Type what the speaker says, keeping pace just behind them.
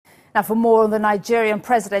Now, for more on the Nigerian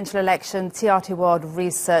presidential election, TRT World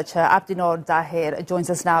researcher Abdinor Dahir joins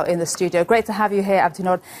us now in the studio. Great to have you here,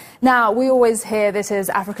 Abdinor. Now, we always hear this is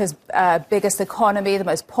Africa's biggest economy, the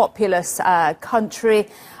most populous country.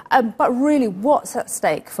 But really, what's at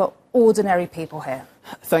stake for ordinary people here?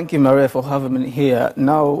 Thank you, Maria, for having me here.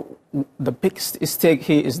 Now, the biggest stake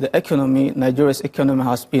here is the economy. Nigeria's economy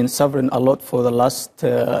has been suffering a lot for the last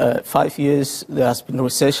 5 years. There has been a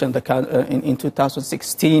recession in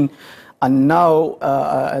 2016, and now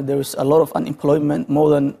there is a lot of unemployment. More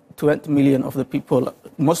than 20 million of the people,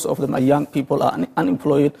 most of them are young people, are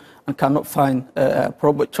unemployed and cannot find a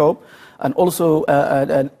proper job. And also,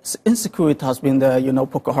 insecurity has been there. You know,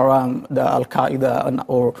 Boko Haram, the Al Qaeda,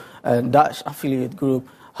 or Daesh affiliate group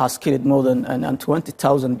has killed more than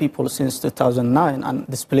 20,000 people since 2009 and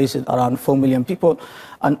displaced around 4 million people.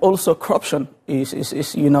 And also, corruption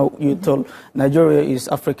is you know, you told Nigeria is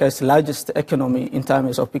Africa's largest economy in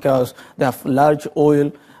terms of, because they have large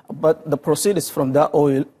oil, but the proceeds from that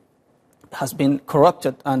oil has been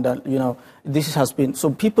corrupted, and you know, this has been, so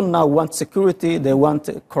people now want security, they want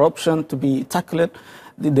corruption to be tackled,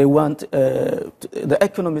 they want the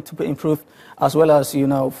economy to be improved, as well as, you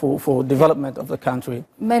know, for development of the country.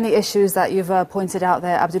 Many issues that you've pointed out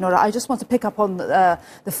there, Abdinor. I just want to pick up on the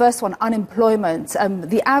first one, unemployment.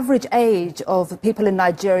 The average age of people in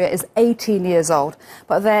Nigeria is 18 years old,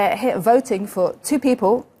 but they're here voting for two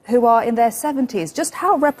people who are in their 70s. Just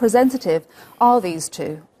how representative are these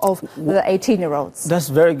two of the 18-year-olds? That's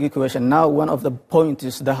a very good question. Now, one of the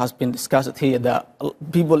points that has been discussed here, that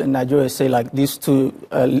people in Nigeria say, like, these two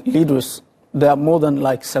leaders, they are more than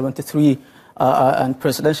like 73 and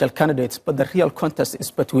presidential candidates, but the real contest is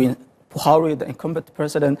between Buhari, the incumbent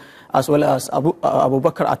president, as well as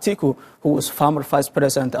Abubakar Atiku, who was former vice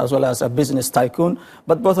president, as well as a business tycoon.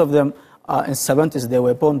 But both of them in 70s, they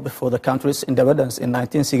were born before the country's independence in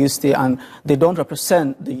 1960, and they don't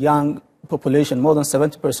represent the young population. More than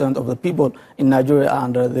 70% of the people in Nigeria are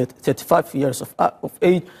under the 35 years of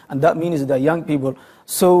age, and that means they're young people.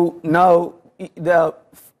 So now they are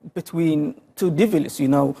between two devils, you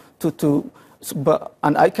know,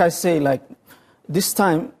 and I can say, like, this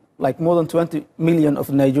time, like, more than 20 million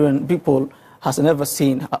of Nigerian people has never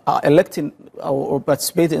seen electing or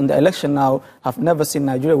participated in the election now, have never seen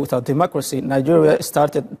Nigeria without democracy. Nigeria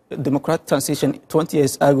started democratic transition 20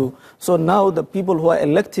 years ago. So now the people who are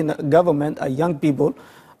electing government are young people,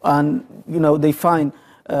 and, you know, they find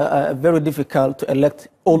very difficult to elect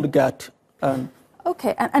old guard.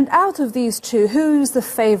 Okay, and out of these two, who's the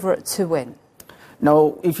favorite to win?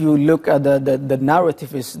 Now, if you look at the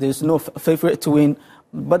narrative, there's no favorite to win,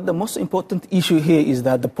 but the most important issue here is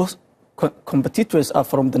that the competitors are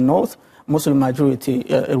from the north, Muslim majority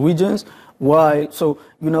regions. Why? So,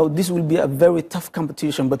 you know, this will be a very tough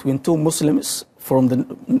competition between two Muslims from the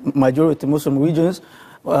majority Muslim regions.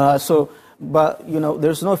 But, you know,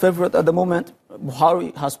 there's no favorite at the moment.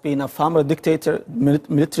 Buhari has been a former dictator,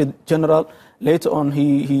 military general. Later on,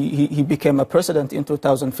 he became a president in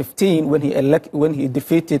 2015 when he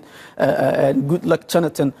defeated Goodluck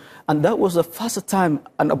Jonathan, and that was the first time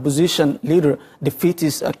an opposition leader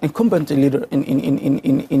defeats an incumbent leader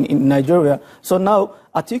in Nigeria. So now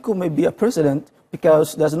Atiku may be a president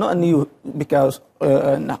because there's not a new, because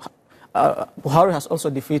Buhari has also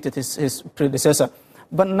defeated his predecessor.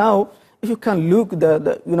 But now, if you can look,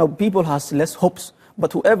 you know, people has less hopes.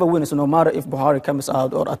 But whoever wins, no matter if Buhari comes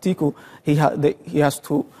out or Atiku, he has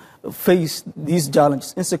to face these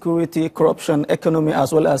challenges: insecurity, corruption, economy,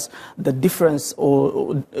 as well as the difference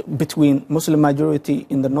between Muslim majority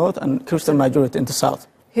in the north and Christian majority in the south.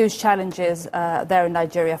 Huge challenges there in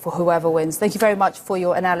Nigeria for whoever wins. Thank you very much for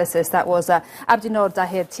your analysis. That was Abdinor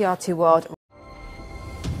Dahir, TRT World.